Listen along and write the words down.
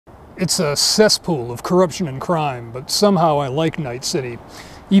It's a cesspool of corruption and crime, but somehow I like Night City,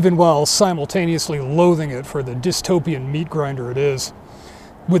 even while simultaneously loathing it for the dystopian meat grinder it is.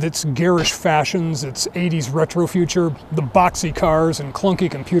 With its garish fashions, its 80s retro future, the boxy cars and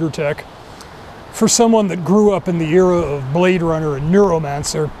clunky computer tech. For someone that grew up in the era of Blade Runner and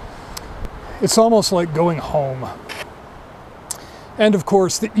Neuromancer, it's almost like going home. And of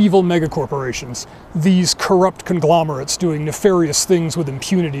course, the evil megacorporations. These corrupt conglomerates doing nefarious things with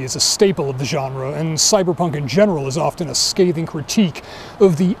impunity is a staple of the genre, and cyberpunk in general is often a scathing critique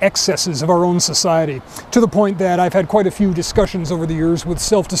of the excesses of our own society, to the point that I've had quite a few discussions over the years with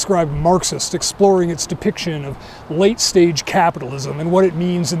self-described Marxists exploring its depiction of late-stage capitalism and what it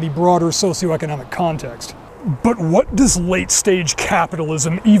means in the broader socioeconomic context. But what does late-stage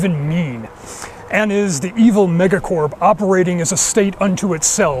capitalism even mean? And is the evil megacorp operating as a state unto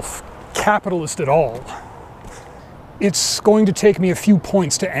itself capitalist at all? It's going to take me a few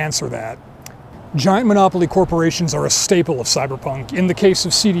points to answer that. Giant monopoly corporations are a staple of cyberpunk. In the case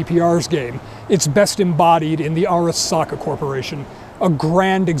of CDPR's game, it's best embodied in the Arasaka Corporation, a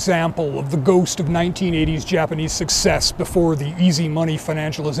grand example of the ghost of 1980s Japanese success before the easy money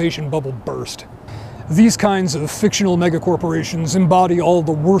financialization bubble burst. These kinds of fictional megacorporations embody all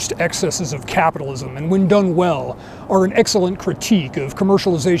the worst excesses of capitalism, and when done well, are an excellent critique of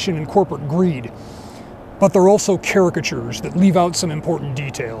commercialization and corporate greed. But they're also caricatures that leave out some important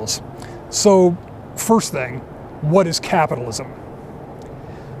details. So, first thing, what is capitalism?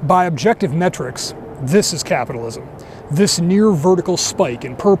 By objective metrics, this is capitalism. This near vertical spike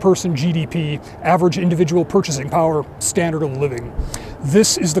in per-person GDP, average individual purchasing power, standard of living.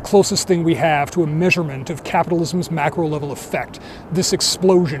 This is the closest thing we have to a measurement of capitalism's macro-level effect, this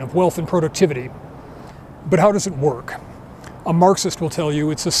explosion of wealth and productivity. But how does it work? A Marxist will tell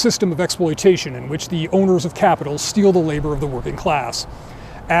you it's a system of exploitation in which the owners of capital steal the labor of the working class.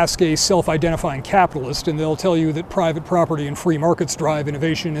 Ask a self-identifying capitalist and they'll tell you that private property and free markets drive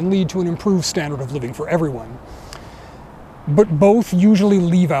innovation and lead to an improved standard of living for everyone. But both usually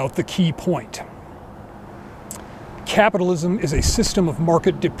leave out the key point. Capitalism is a system of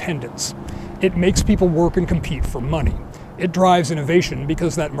market dependence. It makes people work and compete for money. It drives innovation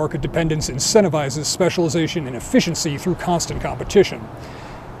because that market dependence incentivizes specialization and efficiency through constant competition.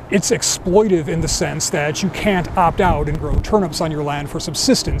 It's exploitive in the sense that you can't opt out and grow turnips on your land for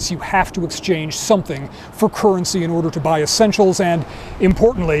subsistence. You have to exchange something for currency in order to buy essentials and,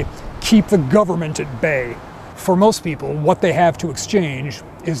 importantly, keep the government at bay. For most people, what they have to exchange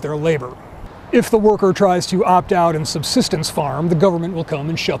is their labor. If the worker tries to opt out and subsistence farm, the government will come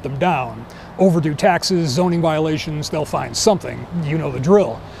and shut them down. Overdue taxes, zoning violations, they'll find something. You know the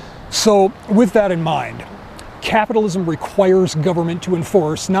drill. So, with that in mind, capitalism requires government to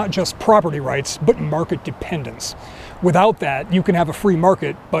enforce not just property rights, but market dependence. Without that, you can have a free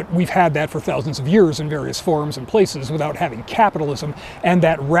market, but we've had that for thousands of years in various forms and places without having capitalism and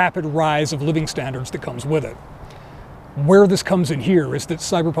that rapid rise of living standards that comes with it. Where this comes in here is that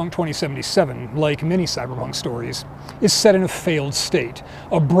Cyberpunk 2077, like many cyberpunk stories, is set in a failed state,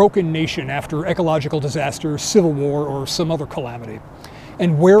 a broken nation after ecological disaster, civil war, or some other calamity.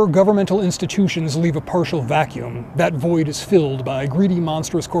 And where governmental institutions leave a partial vacuum, that void is filled by greedy,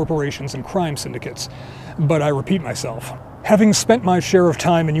 monstrous corporations and crime syndicates. But I repeat myself. Having spent my share of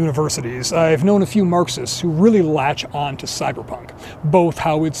time in universities, I've known a few Marxists who really latch on to cyberpunk, both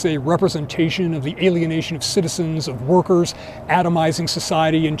how it's a representation of the alienation of citizens, of workers, atomizing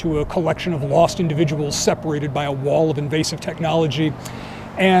society into a collection of lost individuals separated by a wall of invasive technology,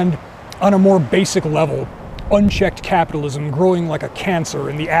 and on a more basic level, unchecked capitalism growing like a cancer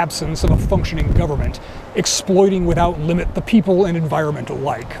in the absence of a functioning government, exploiting without limit the people and environment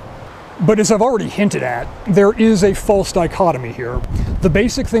alike. But as I've already hinted at, there is a false dichotomy here. The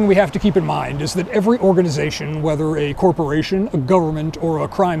basic thing we have to keep in mind is that every organization, whether a corporation, a government, or a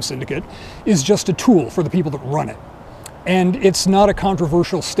crime syndicate, is just a tool for the people that run it. And it's not a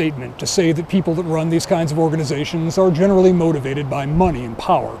controversial statement to say that people that run these kinds of organizations are generally motivated by money and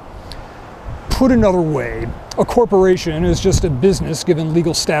power. Put another way, a corporation is just a business given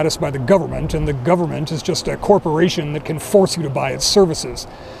legal status by the government, and the government is just a corporation that can force you to buy its services.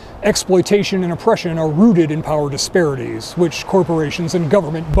 Exploitation and oppression are rooted in power disparities, which corporations and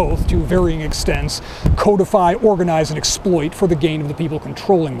government both, to varying extents, codify, organize, and exploit for the gain of the people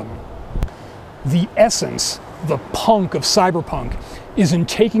controlling them. The essence, the punk of cyberpunk, is in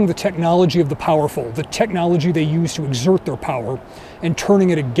taking the technology of the powerful, the technology they use to exert their power, and turning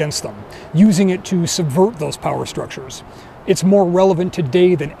it against them, using it to subvert those power structures. It's more relevant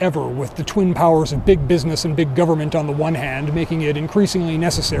today than ever, with the twin powers of big business and big government on the one hand, making it increasingly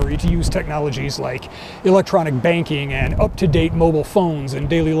necessary to use technologies like electronic banking and up-to-date mobile phones in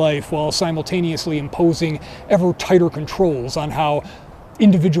daily life, while simultaneously imposing ever tighter controls on how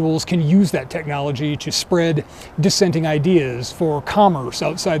individuals can use that technology to spread dissenting ideas, for commerce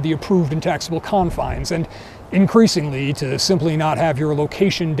outside the approved and taxable confines, and increasingly to simply not have your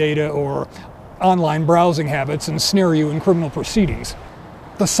location data or online browsing habits ensnare you in criminal proceedings.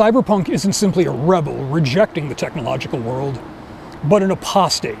 The cyberpunk isn't simply a rebel rejecting the technological world, but an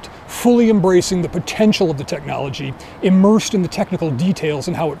apostate, fully embracing the potential of the technology, immersed in the technical details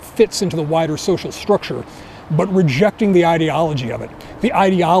and how it fits into the wider social structure, but rejecting the ideology of it, the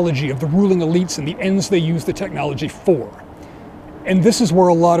ideology of the ruling elites and the ends they use the technology for. And this is where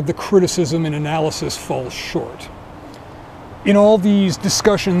a lot of the criticism and analysis falls short. In all these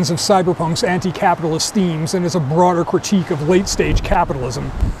discussions of cyberpunk's anti-capitalist themes and as a broader critique of late-stage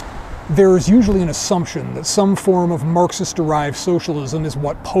capitalism, there is usually an assumption that some form of Marxist-derived socialism is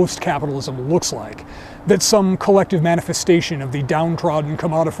what post-capitalism looks like, that some collective manifestation of the downtrodden,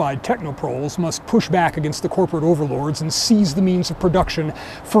 commodified technoproles must push back against the corporate overlords and seize the means of production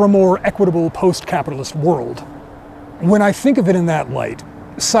for a more equitable post-capitalist world. When I think of it in that light,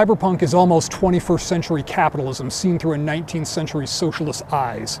 cyberpunk is almost 21st century capitalism seen through a 19th century socialist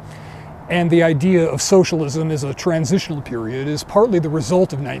eyes. And the idea of socialism as a transitional period is partly the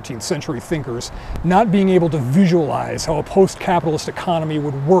result of 19th century thinkers not being able to visualize how a post-capitalist economy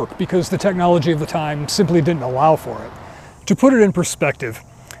would work because the technology of the time simply didn't allow for it. To put it in perspective,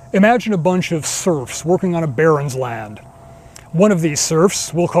 imagine a bunch of serfs working on a baron's land. One of these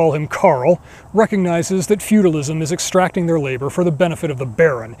serfs, we'll call him Carl, recognizes that feudalism is extracting their labor for the benefit of the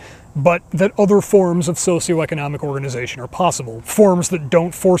baron, but that other forms of socioeconomic organization are possible, forms that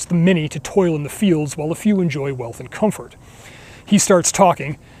don't force the many to toil in the fields while a few enjoy wealth and comfort. He starts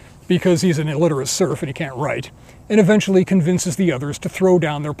talking, because he's an illiterate serf and he can't write, and eventually convinces the others to throw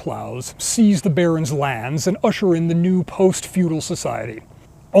down their plows, seize the baron's lands, and usher in the new post-feudal society.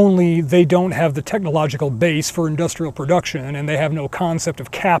 Only they don't have the technological base for industrial production, and they have no concept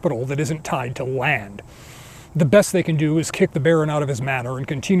of capital that isn't tied to land. The best they can do is kick the baron out of his manor and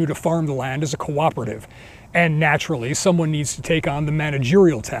continue to farm the land as a cooperative. And naturally, someone needs to take on the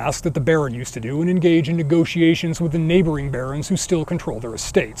managerial task that the baron used to do and engage in negotiations with the neighboring barons who still control their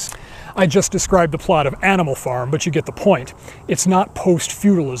estates. I just described the plot of Animal Farm, but you get the point. It's not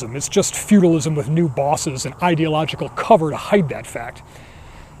post-feudalism, it's just feudalism with new bosses and ideological cover to hide that fact.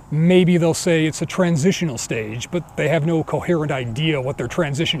 Maybe they'll say it's a transitional stage, but they have no coherent idea what they're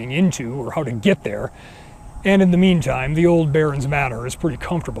transitioning into or how to get there. And in the meantime, the old baron's manor is pretty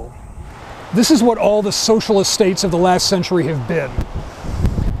comfortable. This is what all the socialist states of the last century have been.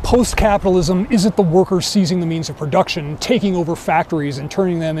 Post-capitalism isn't the workers seizing the means of production, taking over factories and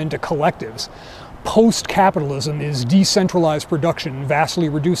turning them into collectives. Post-capitalism is decentralized production, vastly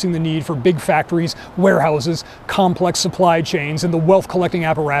reducing the need for big factories, warehouses, complex supply chains, and the wealth-collecting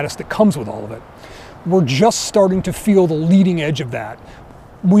apparatus that comes with all of it. We're just starting to feel the leading edge of that.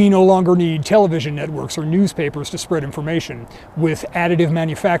 We no longer need television networks or newspapers to spread information. With additive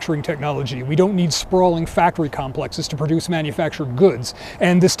manufacturing technology, we don't need sprawling factory complexes to produce manufactured goods,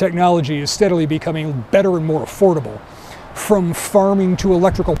 and this technology is steadily becoming better and more affordable. From farming to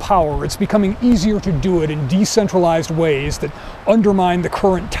electrical power, it's becoming easier to do it in decentralized ways that undermine the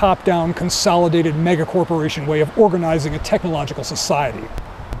current top-down, consolidated megacorporation way of organizing a technological society.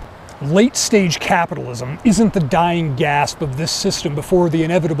 Late-stage capitalism isn't the dying gasp of this system before the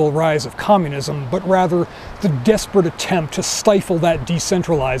inevitable rise of communism, but rather the desperate attempt to stifle that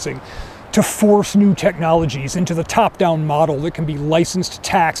decentralizing, to force new technologies into the top-down model that can be licensed,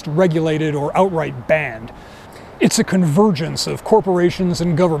 taxed, regulated, or outright banned. It's a convergence of corporations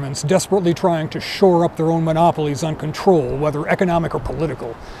and governments desperately trying to shore up their own monopolies on control, whether economic or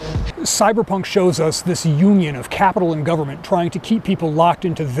political. Cyberpunk shows us this union of capital and government trying to keep people locked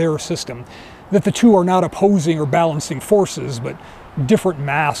into their system, that the two are not opposing or balancing forces, but different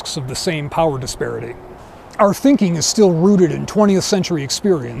masks of the same power disparity. Our thinking is still rooted in 20th century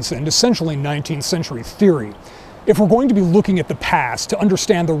experience and essentially 19th century theory. If we're going to be looking at the past to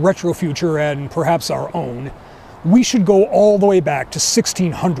understand the retro future and perhaps our own, we should go all the way back to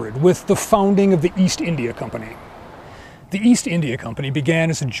 1600 with the founding of the East India Company. The East India Company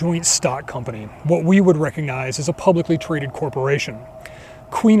began as a joint stock company, what we would recognize as a publicly traded corporation.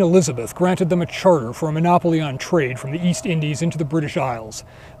 Queen Elizabeth granted them a charter for a monopoly on trade from the East Indies into the British Isles.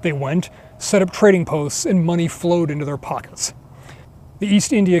 They went, set up trading posts, and money flowed into their pockets. The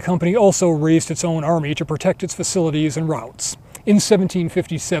East India Company also raised its own army to protect its facilities and routes. In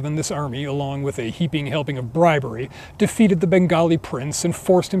 1757, this army, along with a heaping helping of bribery, defeated the Bengali prince and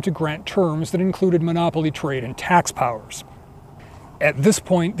forced him to grant terms that included monopoly trade and tax powers. At this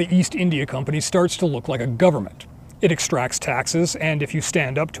point, the East India Company starts to look like a government. It extracts taxes, and if you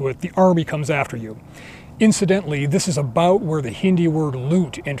stand up to it, the army comes after you. Incidentally, this is about where the Hindi word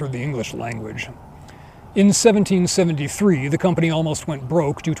loot entered the English language. In 1773, the company almost went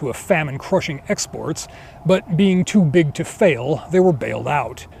broke due to a famine crushing exports, but being too big to fail, they were bailed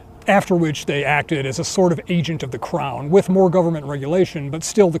out. After which they acted as a sort of agent of the crown, with more government regulation, but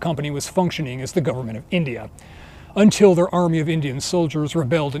still the company was functioning as the government of India. Until their army of Indian soldiers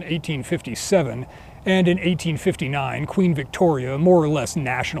rebelled in 1857, and in 1859, Queen Victoria more or less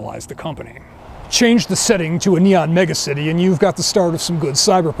nationalized the company. Change the setting to a neon megacity and you've got the start of some good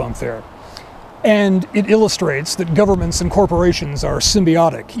cyberpunk there. And it illustrates that governments and corporations are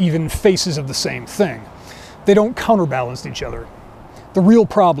symbiotic, even faces of the same thing. They don't counterbalance each other. The real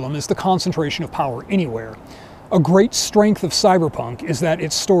problem is the concentration of power anywhere. A great strength of cyberpunk is that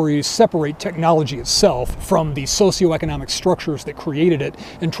its stories separate technology itself from the socioeconomic structures that created it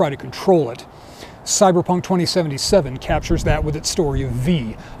and try to control it. Cyberpunk 2077 captures that with its story of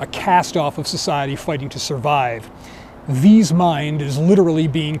V, a cast-off of society fighting to survive. V's mind is literally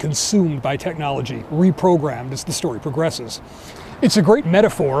being consumed by technology, reprogrammed as the story progresses. It's a great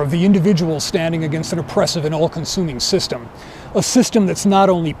metaphor of the individual standing against an oppressive and all-consuming system. A system that's not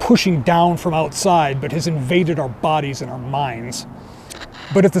only pushing down from outside, but has invaded our bodies and our minds.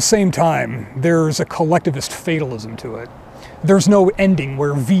 But at the same time, there's a collectivist fatalism to it. There's no ending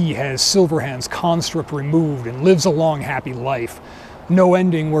where V has Silverhand's construct removed and lives a long, happy life. No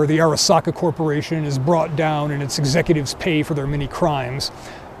ending where the Arasaka Corporation is brought down and its executives pay for their many crimes.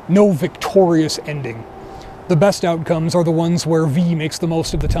 No victorious ending. The best outcomes are the ones where V makes the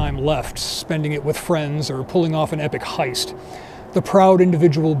most of the time left, spending it with friends or pulling off an epic heist. The proud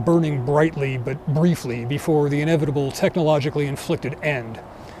individual burning brightly but briefly before the inevitable technologically inflicted end.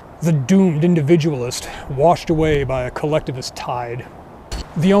 The doomed individualist washed away by a collectivist tide.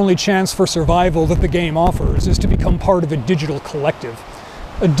 The only chance for survival that the game offers is to become part of a digital collective.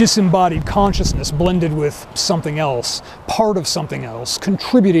 A disembodied consciousness blended with something else, part of something else,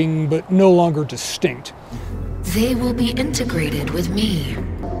 contributing but no longer distinct. They will be integrated with me.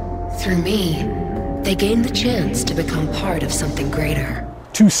 Through me, they gain the chance to become part of something greater.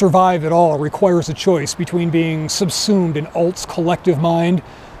 To survive at all requires a choice between being subsumed in Alt's collective mind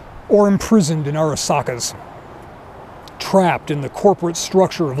or imprisoned in Arasaka's. Trapped in the corporate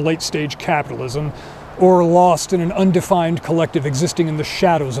structure of late-stage capitalism, or lost in an undefined collective existing in the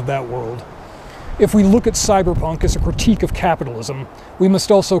shadows of that world. If we look at cyberpunk as a critique of capitalism, we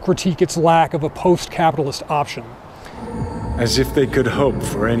must also critique its lack of a post-capitalist option. As if they could hope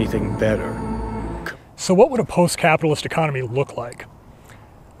for anything better. So what would a post-capitalist economy look like?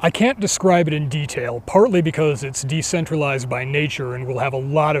 I can't describe it in detail, partly because it's decentralized by nature and will have a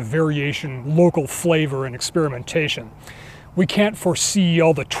lot of variation, local flavor, and experimentation. We can't foresee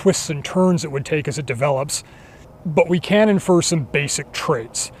all the twists and turns it would take as it develops, but we can infer some basic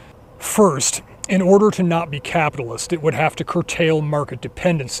traits. First, in order to not be capitalist, it would have to curtail market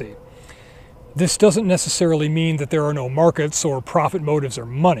dependency. This doesn't necessarily mean that there are no markets or profit motives or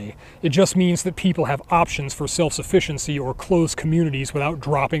money. It just means that people have options for self-sufficiency or closed communities without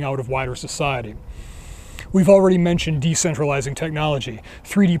dropping out of wider society. We've already mentioned decentralizing technology.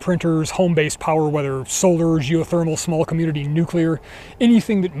 3D printers, home-based power, whether solar, geothermal, small community, nuclear,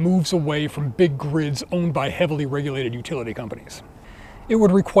 anything that moves away from big grids owned by heavily regulated utility companies. It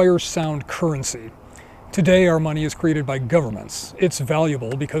would require sound currency. Today, our money is created by governments. It's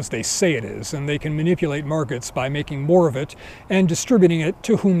valuable because they say it is, and they can manipulate markets by making more of it and distributing it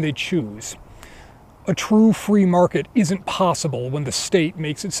to whom they choose. A true free market isn't possible when the state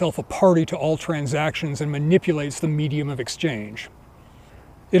makes itself a party to all transactions and manipulates the medium of exchange.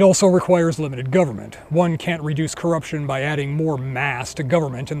 It also requires limited government. One can't reduce corruption by adding more mass to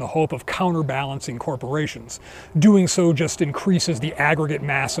government in the hope of counterbalancing corporations. Doing so just increases the aggregate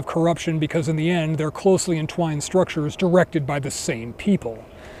mass of corruption because in the end they're closely entwined structures directed by the same people.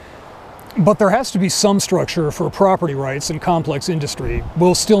 But there has to be some structure for property rights and complex industry.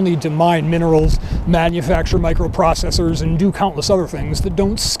 We'll still need to mine minerals, manufacture microprocessors, and do countless other things that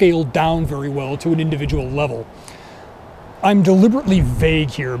don't scale down very well to an individual level. I'm deliberately vague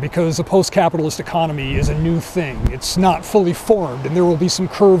here because a post-capitalist economy is a new thing. It's not fully formed, and there will be some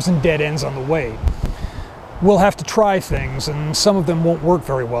curves and dead ends on the way. We'll have to try things, and some of them won't work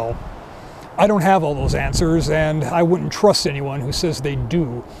very well. I don't have all those answers, and I wouldn't trust anyone who says they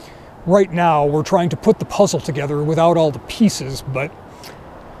do. Right now, we're trying to put the puzzle together without all the pieces, but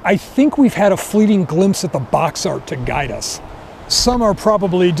I think we've had a fleeting glimpse at the box art to guide us. Some are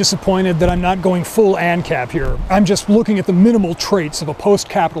probably disappointed that I'm not going full ANCAP here. I'm just looking at the minimal traits of a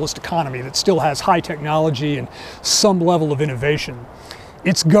post-capitalist economy that still has high technology and some level of innovation.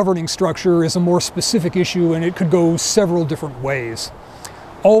 Its governing structure is a more specific issue, and it could go several different ways.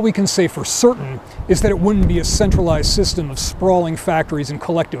 All we can say for certain is that it wouldn't be a centralized system of sprawling factories and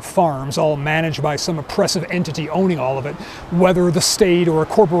collective farms, all managed by some oppressive entity owning all of it, whether the state or a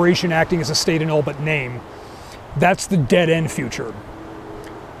corporation acting as a state in all but name. That's the dead-end future.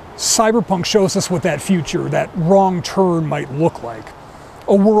 Cyberpunk shows us what that future, that wrong turn, might look like.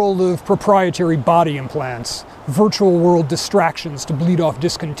 A world of proprietary body implants, virtual world distractions to bleed off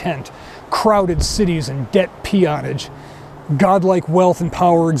discontent, crowded cities and debt peonage, godlike wealth and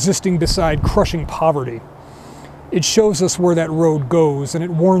power existing beside crushing poverty. It shows us where that road goes, and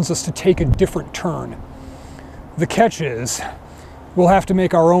it warns us to take a different turn. The catch is, we'll have to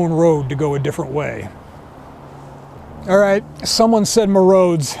make our own road to go a different way. All right, someone said Muh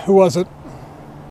Roads. Who was it?